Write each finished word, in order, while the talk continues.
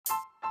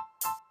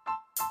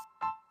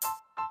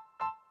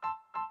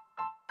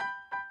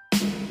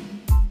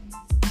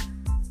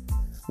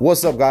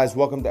What's up, guys?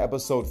 Welcome to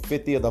episode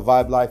 50 of the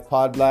Vibe Life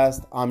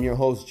Podblast. I'm your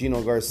host,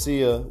 Gino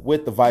Garcia,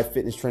 with the Vibe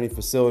Fitness Training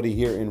Facility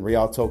here in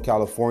Rialto,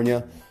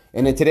 California.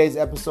 And in today's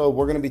episode,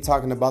 we're going to be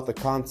talking about the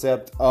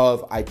concept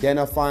of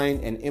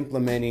identifying and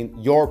implementing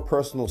your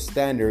personal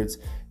standards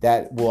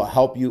that will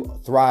help you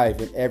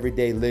thrive in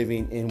everyday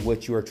living in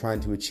what you are trying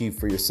to achieve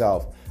for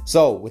yourself.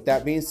 So with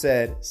that being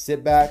said,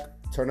 sit back,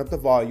 turn up the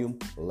volume.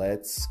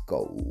 Let's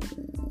go.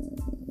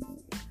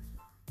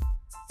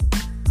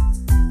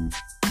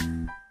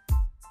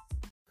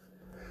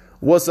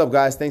 What's up,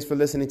 guys? Thanks for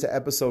listening to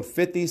episode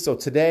 50. So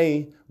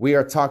today we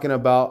are talking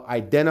about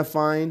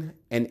identifying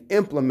and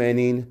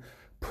implementing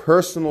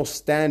personal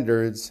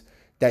standards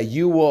that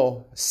you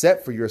will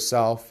set for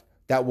yourself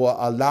that will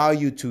allow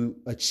you to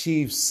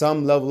achieve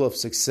some level of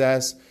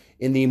success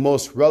in the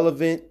most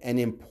relevant and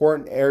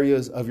important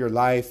areas of your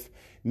life,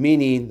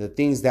 meaning the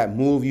things that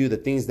move you, the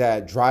things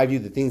that drive you,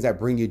 the things that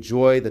bring you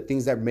joy, the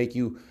things that make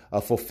you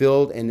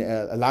fulfilled and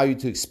allow you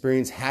to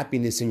experience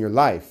happiness in your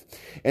life.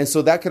 And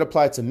so that could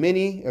apply to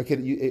many.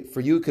 For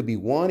you, it could be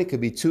one, it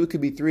could be two, it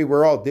could be three.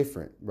 We're all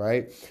different,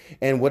 right?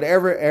 And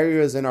whatever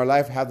areas in our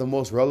life have the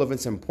most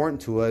relevance and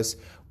important to us,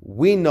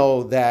 we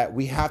know that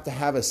we have to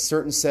have a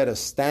certain set of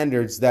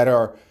standards that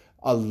are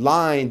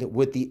aligned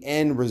with the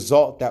end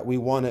result that we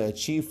want to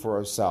achieve for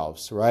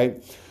ourselves,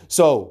 right?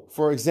 So,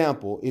 for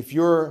example, if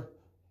your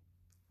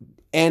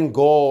end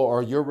goal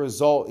or your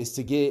result is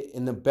to get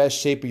in the best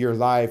shape of your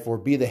life or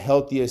be the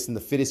healthiest and the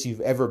fittest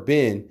you've ever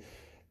been,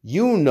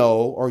 you know,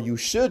 or you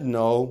should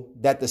know,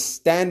 that the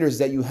standards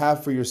that you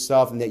have for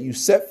yourself and that you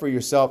set for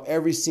yourself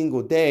every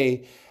single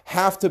day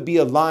have to be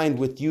aligned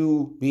with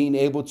you being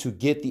able to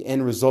get the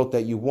end result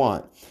that you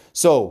want.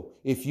 So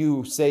if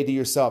you say to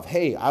yourself,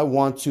 hey, I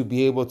want to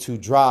be able to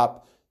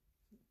drop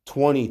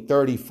 20,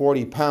 30,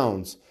 40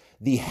 pounds,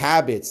 the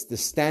habits, the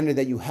standard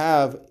that you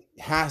have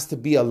has to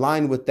be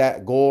aligned with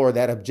that goal or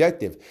that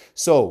objective.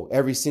 So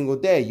every single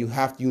day you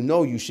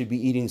should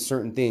be eating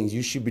certain things.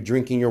 You should be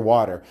drinking your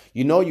water.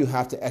 You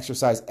have to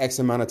exercise X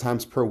amount of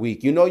times per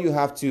week. You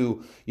have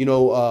to,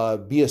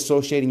 be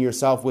associating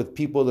yourself with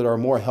people that are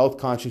more health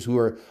conscious, who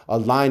are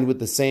aligned with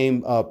the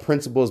same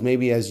principles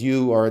maybe as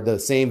you, or the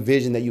same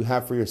vision that you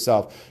have for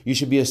yourself. You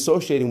should be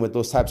associating with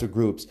those types of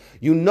groups.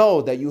 You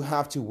know that you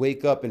have to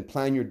wake up and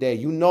plan your day.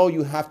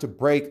 You have to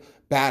break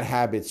bad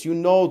habits.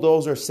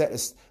 Those are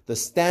set. The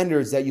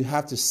standards that you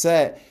have to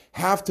set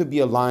have to be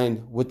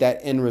aligned with that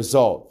end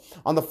result.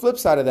 On the flip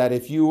side of that,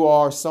 if you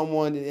are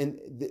someone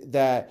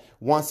that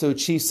wants to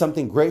achieve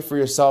something great for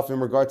yourself in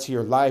regard to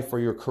your life or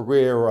your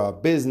career or a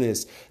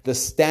business, the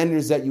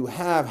standards that you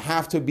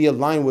have to be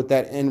aligned with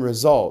that end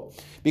result.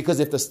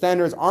 Because if the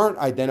standards aren't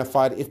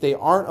identified, if they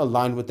aren't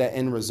aligned with that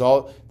end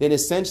result, then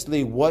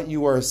essentially what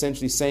you are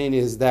essentially saying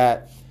is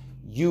that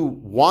you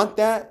want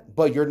that,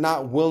 but you're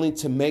not willing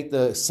to make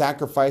the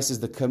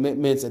sacrifices, the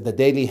commitments, and the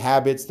daily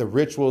habits, the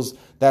rituals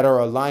that are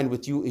aligned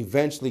with you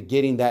eventually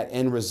getting that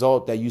end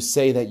result that you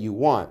say that you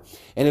want.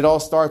 And it all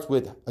starts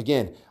with,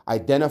 again,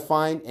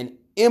 identifying and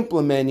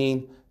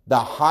implementing the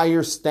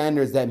higher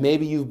standards that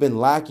maybe you've been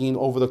lacking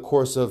over the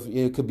course of,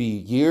 it could be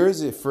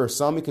years, for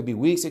some it could be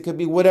weeks, it could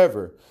be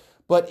whatever.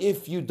 But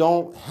if you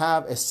don't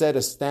have a set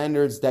of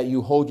standards that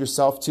you hold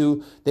yourself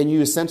to, then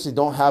you essentially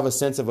don't have a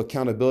sense of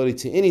accountability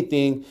to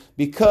anything,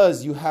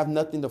 because you have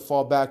nothing to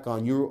fall back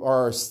on. You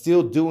are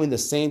still doing the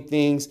same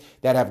things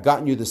that have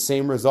gotten you the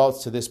same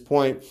results to this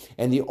point.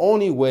 And the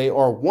only way,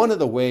 or one of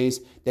the ways,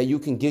 that you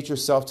can get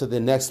yourself to the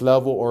next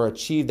level or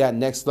achieve that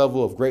next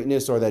level of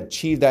greatness or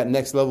achieve that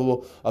next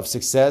level of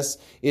success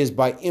is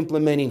by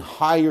implementing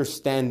higher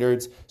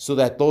standards, so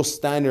that those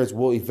standards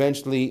will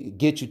eventually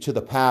get you to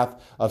the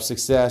path of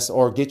success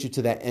or get you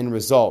to that end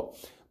result.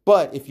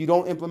 But if you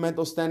don't implement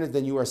those standards,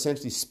 then you are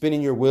essentially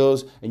spinning your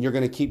wheels, and you're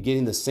going to keep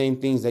getting the same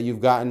things that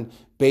you've gotten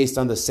based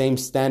on the same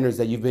standards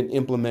that you've been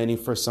implementing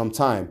for some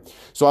time.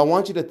 So I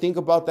want you to think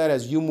about that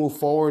as you move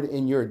forward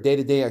in your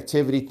day-to-day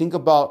activity. Think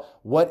about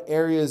what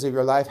areas of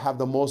your life have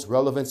the most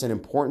relevance and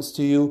importance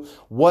to you.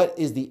 What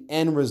is the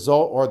end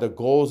result or the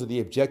goals or the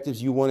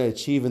objectives you want to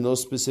achieve in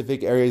those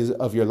specific areas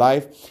of your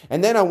life?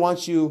 And then I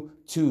want you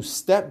to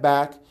step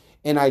back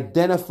and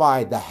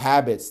identify the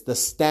habits, the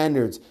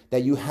standards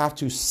that you have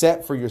to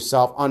set for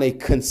yourself on a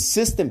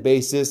consistent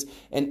basis,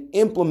 and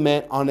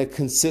implement on a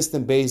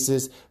consistent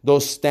basis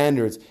those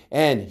standards.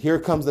 And here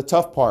comes the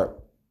tough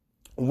part.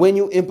 When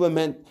you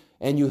implement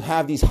and you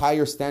have these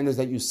higher standards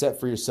that you set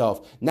for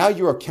yourself, now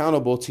you're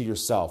accountable to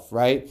yourself,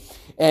 right?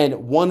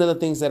 And one of the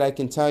things that I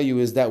can tell you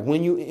is that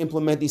when you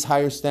implement these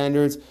higher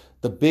standards,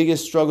 the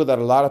biggest struggle that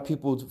a lot of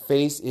people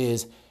face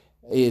is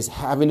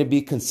having to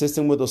be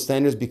consistent with those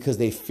standards, because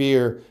they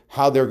fear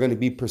how they're going to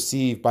be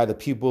perceived by the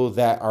people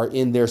that are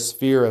in their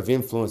sphere of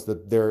influence,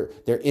 their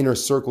inner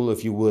circle,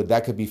 if you would.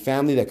 That could be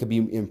family, that could be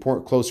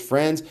important, close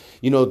friends.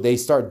 They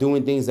start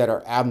doing things that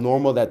are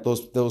abnormal, that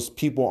those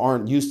people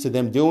aren't used to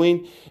them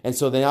doing. And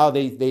so now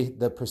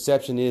the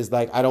perception is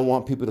like, I don't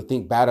want people to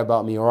think bad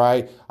about me,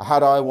 or how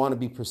do I want to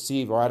be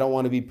perceived, or I don't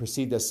want to be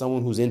perceived as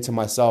someone who's into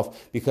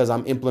myself because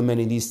I'm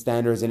implementing these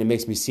standards and it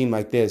makes me seem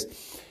like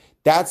this.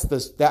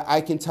 that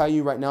I can tell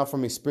you right now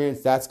from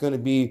experience, that's going to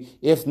be,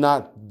 if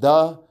not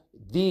the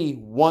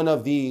one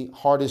of the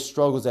hardest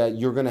struggles that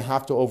you're going to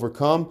have to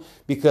overcome.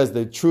 Because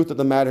the truth of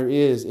the matter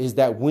is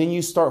that when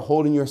you start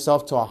holding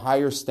yourself to a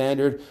higher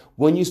standard,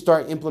 when you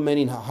start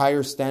implementing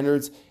higher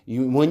standards,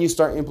 when you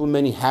start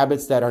implementing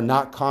habits that are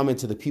not common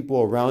to the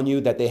people around you,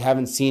 that they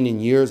haven't seen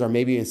in years, or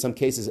maybe in some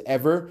cases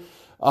ever,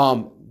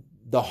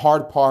 the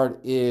hard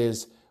part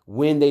is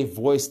when they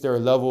voice their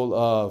level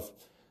of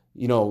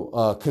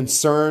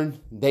concern.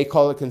 They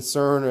call it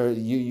concern, or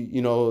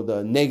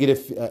the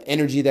negative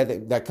energy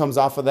that comes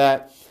off of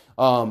that.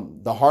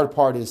 The hard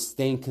part is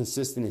staying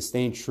consistent and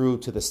staying true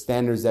to the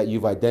standards that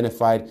you've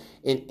identified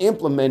and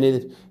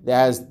implemented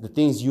as the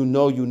things you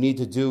need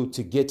to do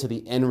to get to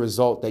the end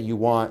result that you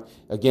want,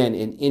 again,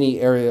 in any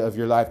area of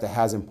your life that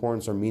has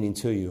importance or meaning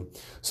to you.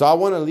 So I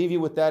want to leave you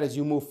with that as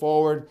you move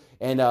forward,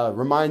 and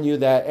remind you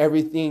that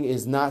everything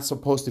is not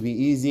supposed to be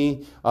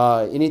easy.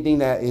 Anything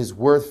that is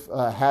worth,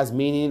 has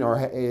meaning,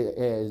 or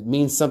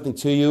means something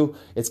to you,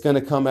 it's going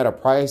to come at a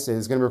price, and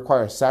it's going to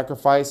require a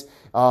sacrifice.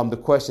 The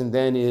question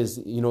then is,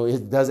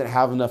 it doesn't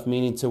have enough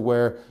meaning to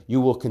where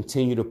you will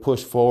continue to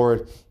push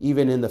forward,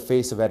 even in the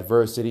face of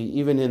adversity,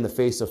 even in the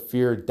face of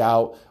fear,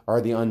 doubt, or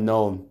the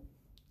unknown.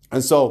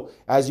 And so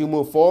as you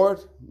move forward,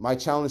 my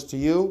challenge to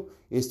you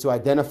is to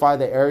identify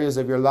the areas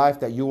of your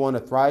life that you want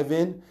to thrive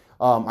in.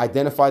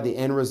 Identify the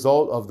end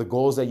result of the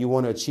goals that you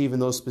want to achieve in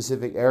those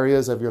specific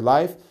areas of your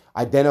life.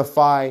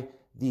 Identify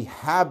the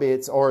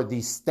habits or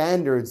the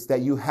standards that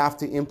you have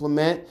to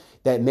implement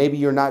that maybe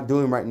you're not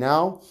doing right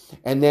now,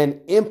 and then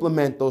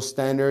implement those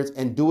standards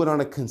and do it on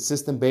a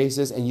consistent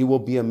basis, and you will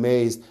be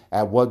amazed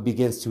at what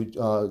begins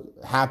to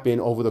happen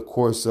over the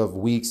course of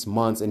weeks,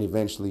 months, and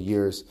eventually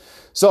years.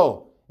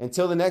 So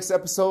until the next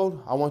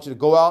episode, I want you to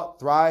go out,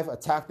 thrive,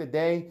 attack the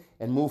day,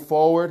 and move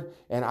forward.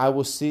 And I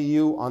will see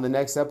you on the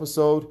next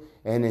episode.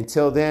 And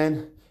until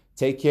then,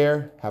 take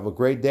care, have a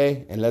great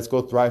day, and let's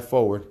go thrive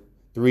forward.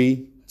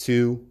 3,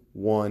 2,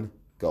 1,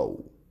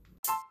 go.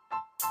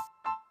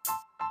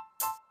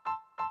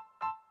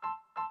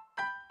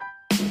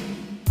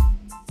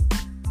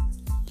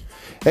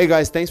 Hey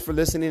guys, thanks for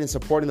listening and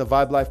supporting the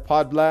Vibe Life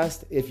Pod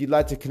Blast. If you'd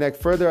like to connect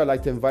further, I'd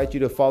like to invite you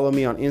to follow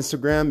me on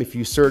Instagram. If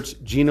you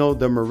search Gino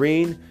the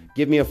Marine,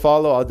 give me a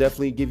follow. I'll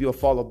definitely give you a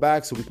follow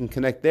back so we can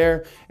connect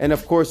there. And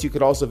of course, you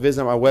could also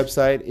visit my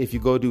website. If you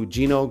go to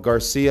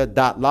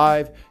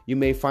ginogarcia.live, you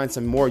may find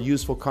some more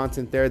useful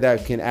content there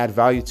that can add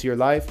value to your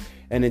life.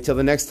 And until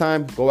the next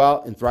time, go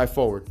out and thrive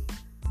forward.